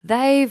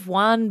They've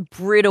won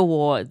Brit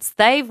Awards.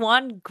 They've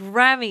won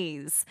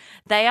Grammys.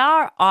 They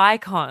are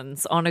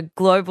icons on a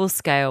global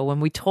scale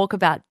when we talk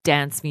about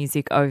dance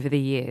music over the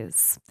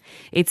years.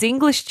 It's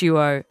English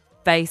duo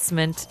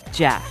Basement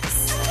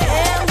Jaxx.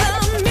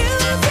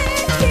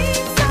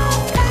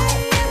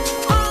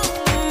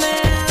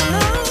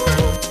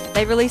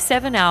 They released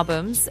 7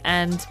 albums,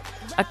 and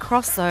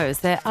across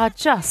those there are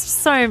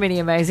just so many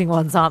amazing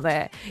ones, aren't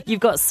there? You've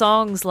got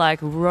songs like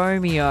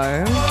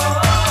Romeo.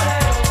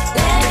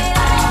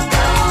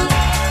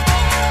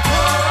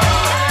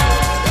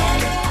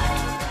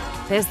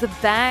 There's the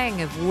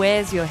bang of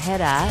Where's Your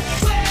Head At?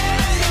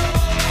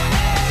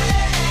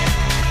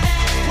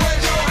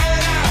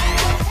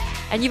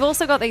 And you've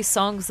also got these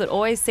songs that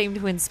always seem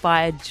to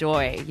inspire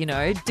joy, you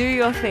know, Do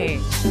Your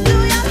Thing.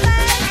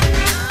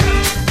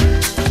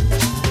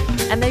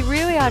 And they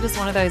really are just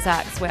one of those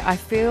acts where I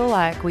feel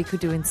like we could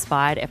do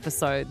inspired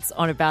episodes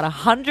on about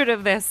 100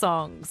 of their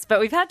songs,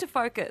 but we've had to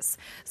focus.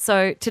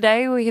 So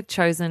today we have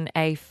chosen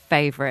a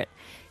favourite.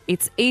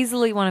 It's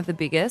easily one of the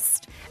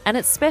biggest, and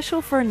it's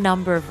special for a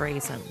number of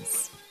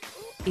reasons.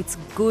 It's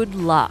Good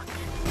Luck.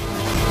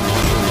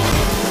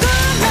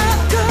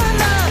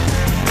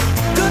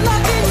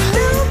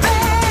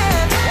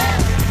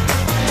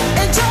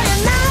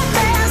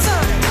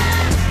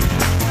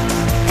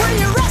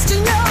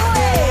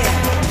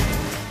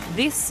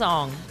 This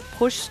song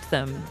pushed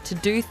them to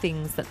do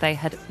things that they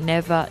had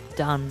never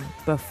done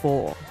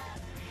before.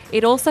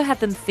 It also had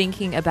them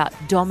thinking about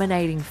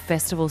dominating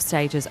festival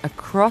stages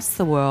across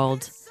the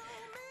world,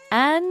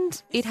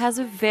 and it has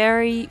a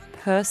very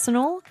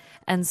personal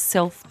and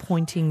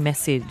self-pointing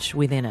message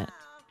within it.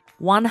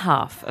 One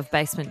half of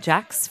Basement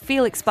Jaxx,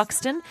 Felix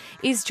Buxton,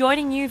 is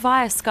joining you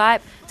via Skype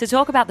to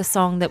talk about the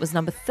song that was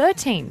number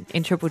 13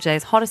 in Triple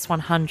J's Hottest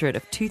 100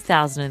 of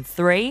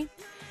 2003.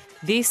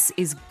 This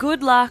is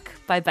Good Luck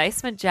by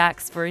Basement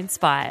Jaxx for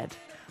Inspired.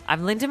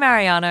 I'm Linda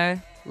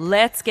Mariano.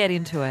 Let's get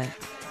into it.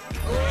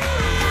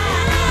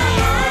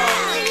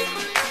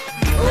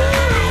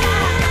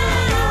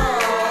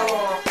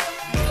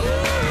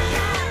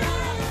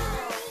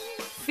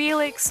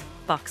 Felix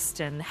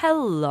Buxton,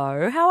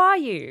 hello. How are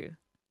you?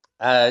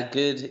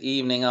 Good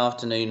evening,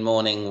 afternoon,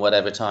 morning,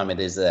 whatever time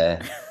it is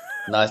there.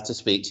 Nice to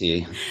speak to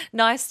you.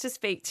 Nice to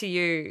speak to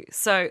you.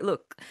 So,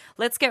 look,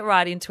 let's get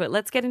right into it.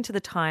 Let's get into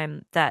the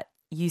time that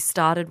you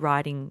started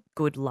writing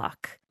Good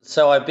Luck.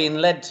 So I've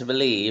been led to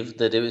believe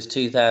that it was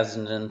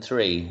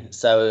 2003.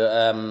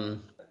 So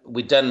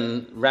we'd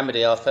done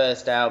Remedy, our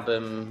first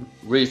album,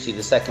 Rooty,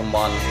 the second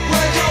one.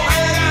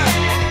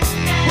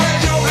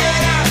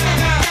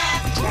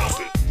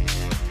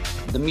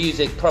 The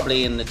music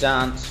probably in the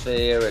dance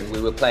sphere, and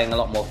we were playing a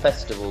lot more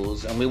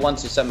festivals, and we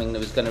wanted something that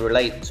was going to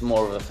relate to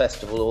more of a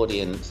festival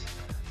audience.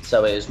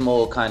 So it was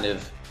more kind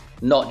of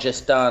not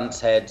just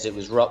dance heads, it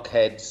was rock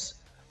heads.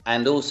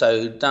 And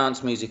also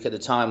dance music at the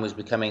time was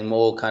becoming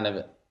more kind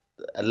of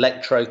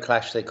electro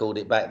clash, they called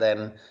it back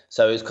then.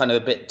 So it was kind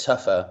of a bit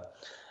tougher.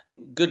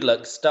 Good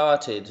Luck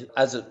started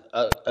as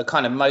a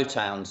kind of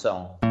Motown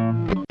song.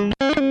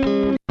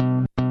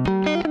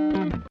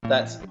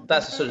 That's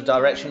the sort of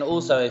direction.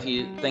 Also, if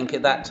you think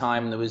at that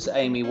time, there was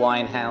Amy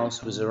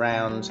Winehouse was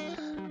around,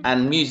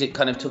 and music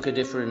kind of took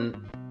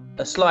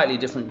a slightly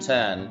different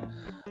turn.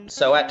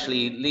 So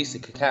actually, Lisa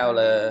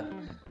Kakaula,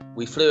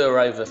 we flew her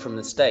over from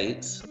the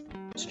States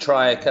to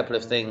try a couple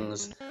of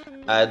things.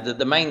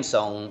 The main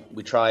song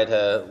we tried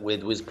her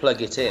with was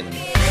Plug It In.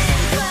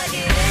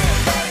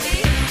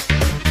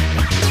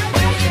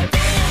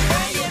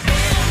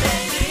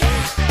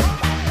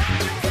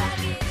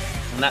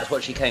 And that's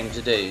what she came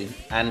to do,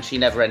 and she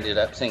never ended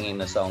up singing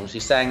the song. She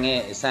sang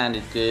it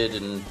sounded good,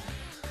 and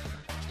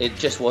it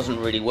just wasn't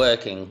really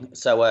working.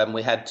 So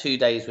we had 2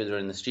 days with her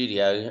in the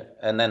studio,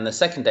 and then the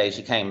second day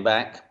she came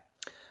back,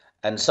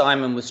 and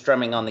Simon was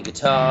strumming on the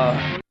guitar.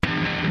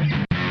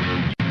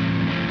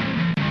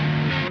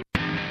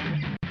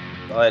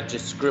 I had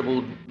just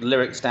scribbled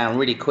lyrics down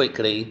really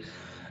quickly.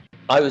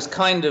 I was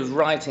kind of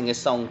writing a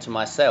song to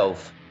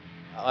myself.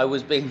 I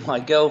was being my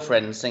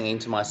girlfriend singing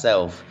to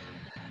myself.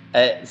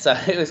 So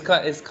it's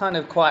kind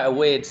of quite a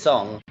weird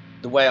song,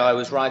 the way I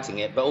was writing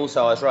it, but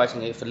also I was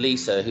writing it for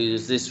Lisa,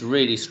 who's this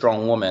really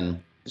strong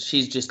woman.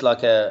 She's just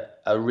like a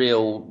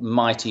real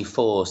mighty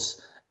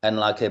force and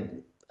like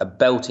a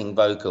belting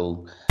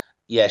vocal.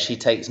 Yeah, she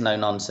takes no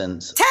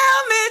nonsense.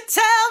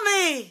 Tell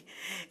me,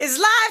 is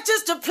life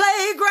just a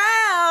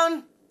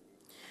playground?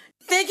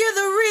 Think you're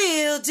the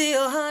real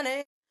deal,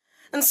 honey,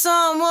 and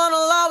someone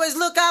will always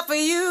look out for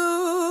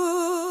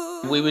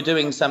you. We were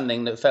doing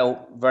something that felt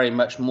very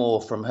much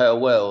more from her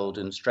world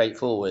and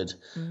straightforward.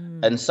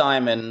 And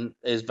Simon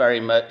is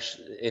very much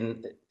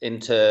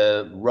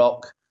into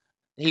rock.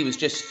 He was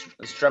just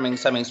strumming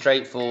something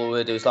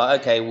straightforward. It was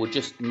like, okay, we'll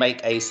just make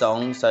a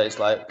song. So it's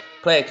like,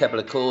 play a couple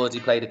of chords.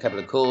 He played a couple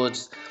of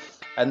chords.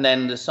 And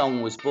then the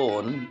song was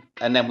born.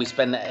 And then we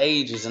spent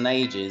ages and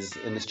ages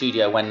in the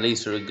studio when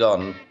Lisa had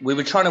gone. We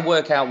were trying to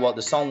work out what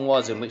the song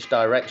was, in which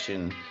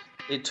direction.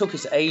 It took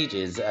us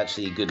ages,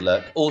 actually, Good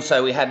Luck.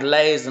 Also, we had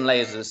layers and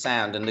layers of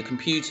sound, and the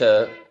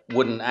computer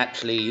wouldn't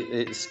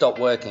actually stop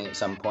working at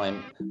some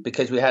point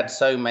because we had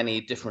so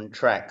many different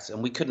tracks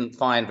and we couldn't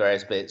find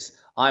various bits.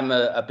 I'm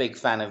a big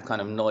fan of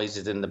kind of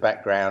noises in the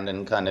background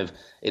and kind of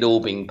it all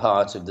being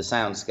part of the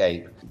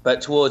soundscape.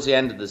 But towards the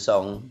end of the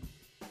song,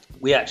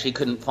 we actually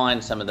couldn't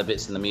find some of the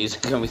bits in the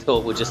music and we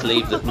thought we'll just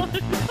leave them.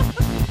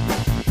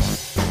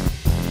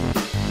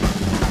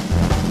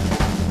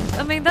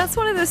 I mean, that's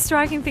one of the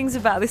striking things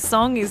about this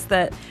song is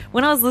that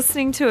when I was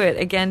listening to it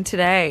again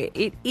today,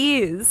 it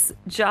is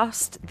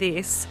just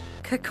this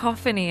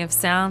cacophony of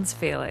sounds,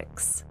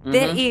 Felix. Mm-hmm.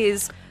 There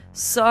is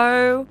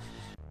so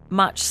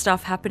much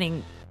stuff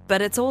happening,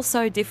 but it's all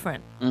so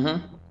different.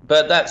 Mm-hmm.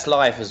 But that's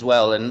life as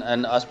well.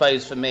 And I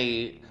suppose for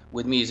me,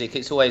 with music,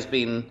 it's always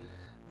been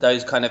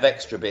those kind of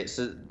extra bits.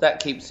 That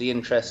keeps the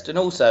interest. And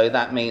also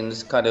that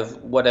means kind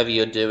of whatever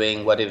you're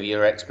doing, whatever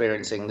you're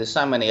experiencing, there's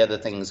so many other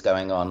things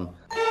going on.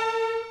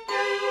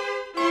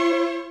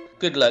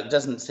 Good Luck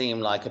doesn't seem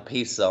like a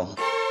peace song.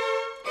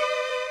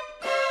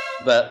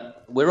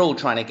 But we're all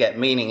trying to get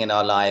meaning in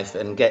our life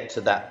and get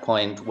to that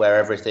point where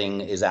everything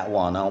is at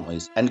one, aren't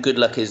we? And Good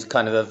Luck is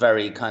kind of a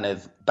very kind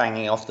of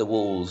banging off the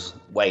walls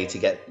way to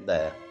get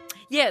there.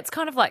 Yeah, it's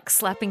kind of like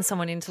slapping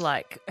someone into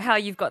like how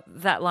you've got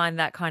that line,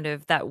 that kind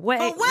of, that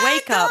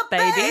wake up,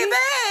 baby.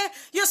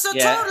 You're so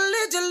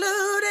totally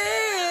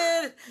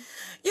deluded.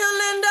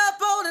 You'll end up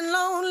old and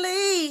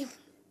lonely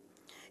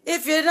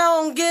if you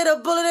don't get a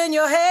bullet in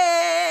your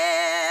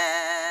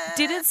head.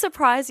 Did it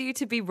surprise you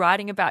to be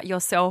writing about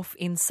yourself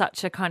in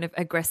such a kind of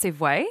aggressive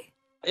way?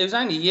 It was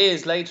only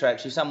years later,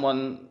 actually,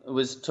 someone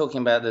was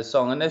talking about the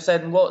song and they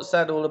said, what's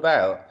that all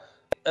about?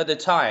 At the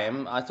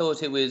time, I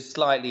thought it was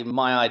slightly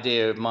my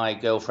idea of my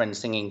girlfriend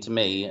singing to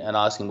me and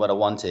asking what I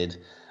wanted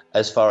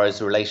as far as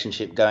the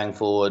relationship going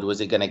forward. Was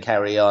it going to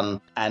carry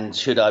on? And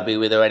should I be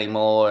with her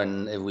anymore?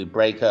 And if we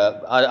break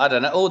up? I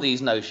don't know, all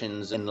these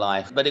notions in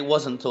life. But it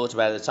wasn't thought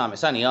about at the time.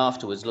 It's only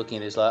afterwards looking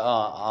at it, it's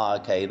like,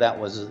 okay,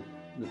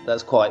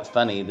 that's quite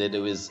funny that it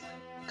was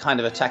kind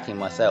of attacking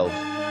myself.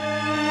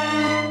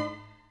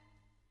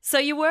 So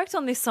you worked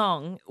on this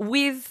song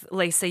with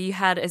Lisa. You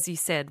had, as you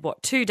said,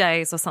 2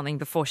 days or something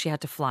before she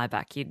had to fly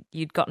back.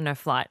 You'd gotten her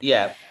flight.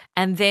 Yeah.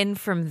 And then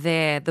from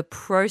there, the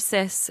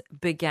process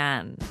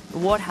began.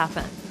 What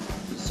happened?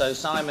 So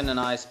Simon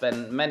and I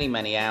spent many,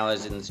 many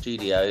hours in the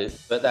studio.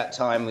 At that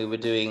time, we were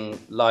doing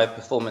live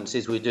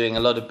performances. We were doing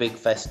a lot of big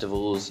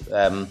festivals.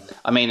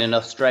 In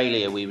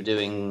Australia, we were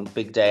doing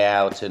Big Day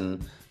Out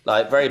and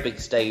like very big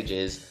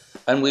stages.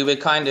 And we were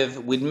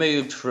we'd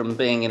moved from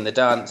being in the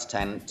dance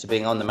tent to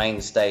being on the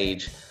main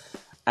stage.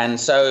 And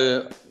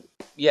so,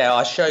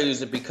 our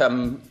shows had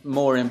become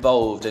more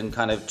involved and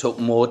kind of took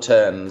more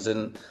turns.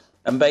 And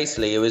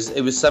basically it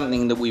was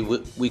something that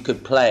we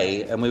could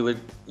play. And we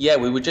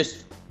were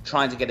just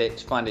trying to get it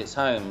to find its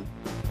home.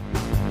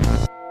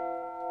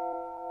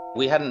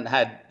 We hadn't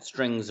had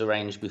strings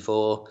arranged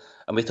before.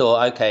 And we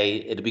thought, okay,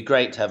 it'd be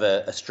great to have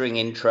a string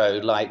intro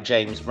like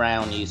James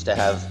Brown used to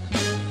have.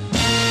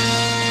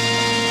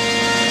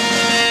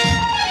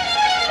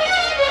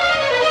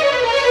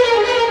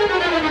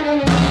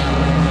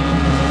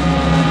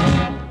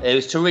 It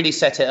was to really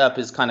set it up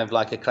as kind of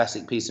like a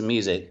classic piece of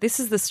music. This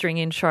is the string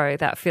intro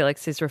that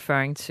Felix is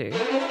referring to.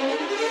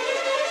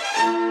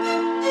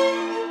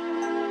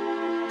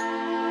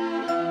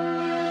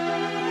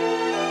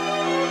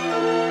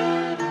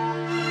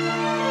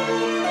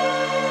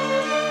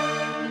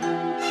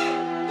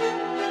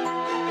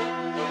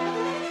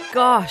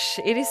 Gosh,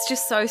 it is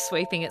just so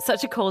sweeping. It's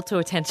such a call to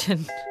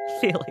attention,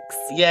 Felix.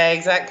 Yeah,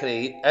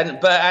 exactly.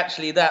 But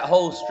actually that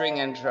whole string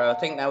intro, I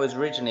think that was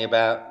originally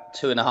about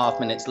 2.5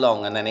 minutes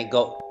long, and then it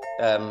got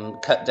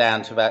cut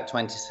down to about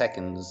 20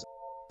 seconds.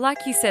 Like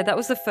you said, that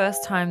was the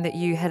first time that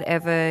you had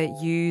ever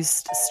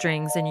used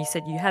strings, and you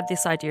said you had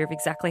this idea of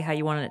exactly how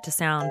you wanted it to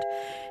sound.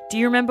 Do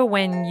you remember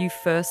when you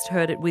first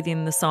heard it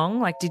within the song?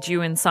 Like, did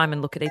you and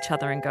Simon look at each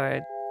other and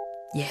go,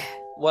 yeah?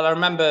 Well, I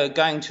remember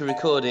going to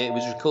record it. It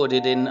was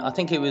recorded in,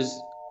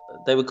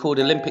 they were called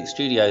Olympic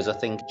Studios, I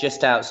think,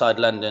 just outside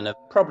London.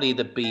 Probably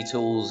the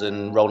Beatles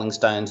and Rolling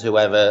Stones,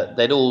 whoever,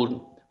 they'd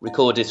all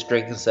recorded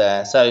strings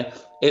there. So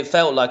it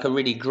felt like a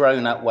really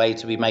grown-up way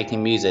to be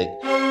making music.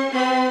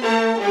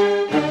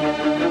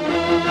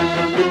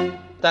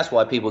 That's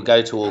why people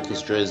go to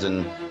orchestras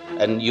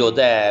and you're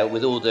there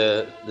with all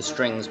the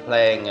strings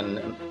playing,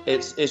 and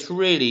it's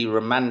really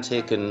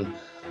romantic and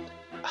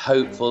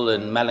hopeful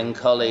and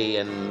melancholy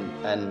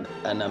and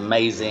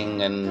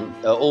amazing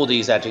and all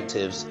these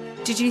adjectives.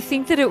 Did you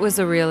think that it was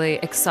a really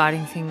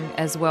exciting thing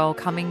as well,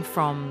 coming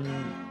from,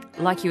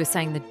 like you were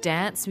saying, the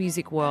dance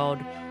music world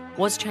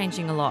was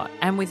changing a lot,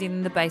 and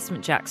within the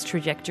Basement Jaxx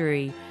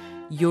trajectory,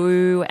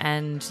 you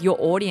and your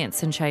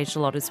audience had changed a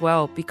lot as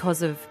well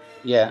because of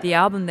the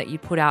album that you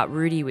put out,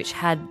 Rudy, which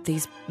had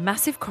these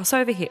massive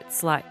crossover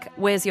hits like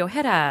Where's Your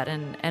Head At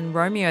and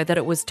Romeo, that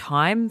it was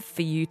time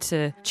for you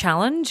to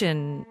challenge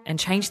and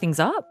change things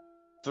up?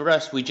 For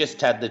us, we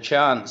just had the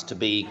chance to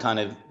be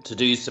to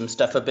do some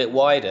stuff a bit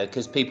wider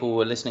because people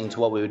were listening to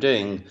what we were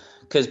doing,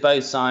 because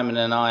both Simon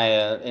and I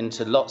are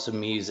into lots of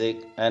music,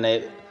 and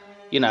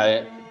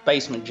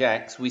Basement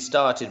Jaxx, we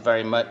started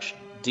very much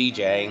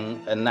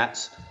DJing, and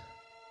that's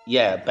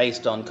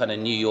based on kind of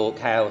New York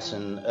house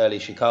and early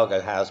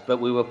Chicago house. But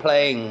we were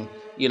playing,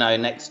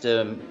 next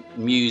to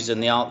Muse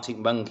and the Arctic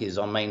Monkeys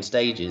on main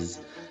stages.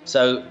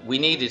 So we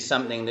needed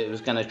something that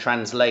was going to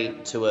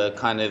translate to a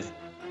kind of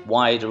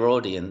wider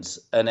audience,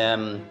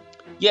 and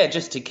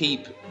just to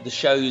keep the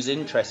shows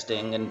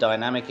interesting and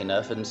dynamic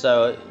enough. And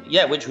so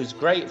which was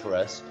great for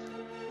us,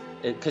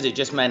 because it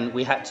just meant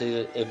we had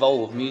to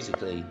evolve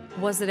musically.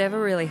 Was it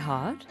ever really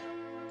hard?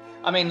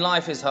 I mean,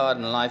 life is hard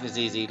and life is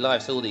easy.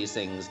 Life's all these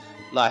things.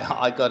 Like,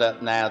 I got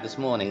up now this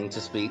morning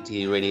to speak to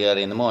you really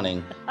early in the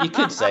morning. You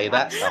could say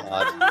that's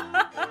hard.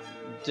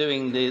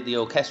 Doing the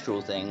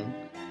orchestral thing,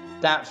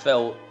 that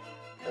felt...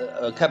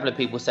 A couple of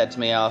people said to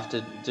me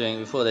after doing it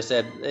before, they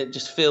said, it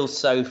just feels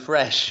so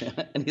fresh.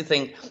 And you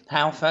think,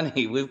 how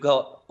funny, we've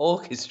got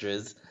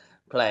orchestras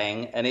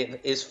playing and it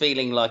is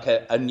feeling like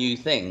a new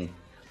thing.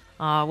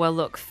 Oh, well,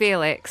 look,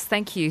 Felix,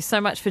 thank you so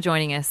much for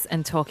joining us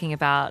and talking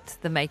about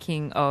the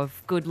making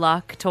of Good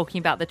Luck, talking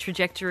about the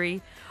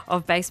trajectory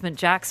of Basement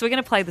Jaxx. We're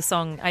going to play the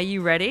song. Are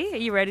you ready? Are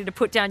you ready to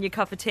put down your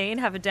cup of tea and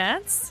have a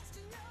dance?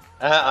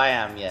 I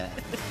am, yeah.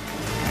 Good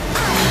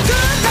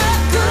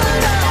luck,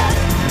 good luck.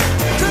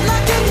 Good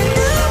luck in your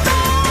new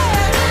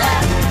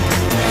bed.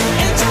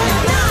 Enjoy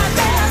your night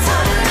dance,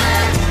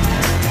 honey.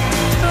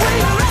 When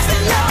you're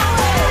resting your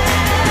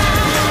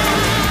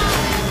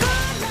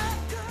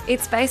head.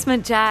 It's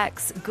Basement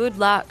Jaxx. Good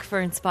luck for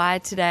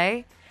Inspired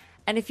today.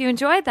 And if you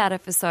enjoyed that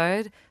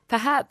episode,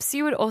 perhaps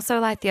you would also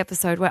like the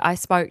episode where I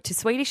spoke to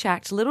Swedish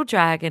act Little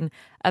Dragon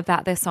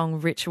about their song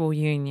Ritual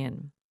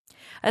Union.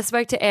 I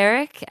spoke to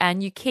Eric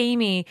and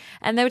Yukimi,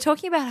 and they were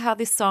talking about how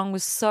this song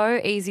was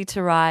so easy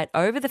to write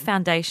over the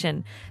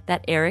foundation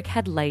that Eric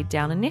had laid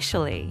down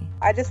initially.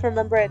 I just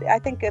remember it. I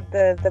think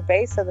the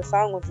bass of the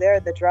song was there,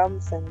 the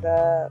drums and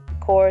the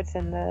chords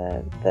and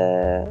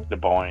the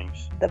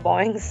boings. The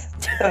boings.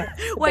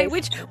 Wait,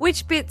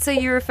 which bits are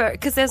you referring?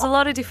 Because there's a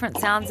lot of different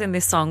sounds in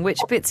this song. Which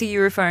bits are you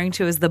referring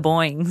to as the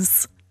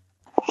boings?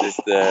 It's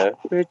the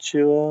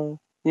Ritual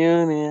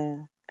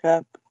Union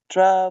Cup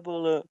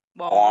Trouble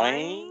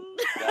Boing.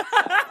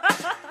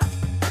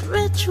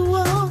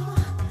 Ritual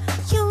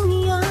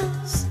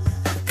Union's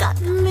got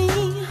me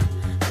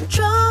in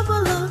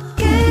trouble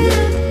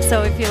again.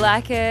 So if you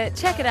like it,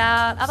 check it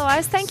out.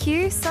 Otherwise, thank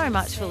you so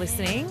much for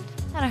listening,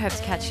 and I hope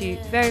to catch you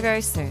very,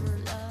 very soon.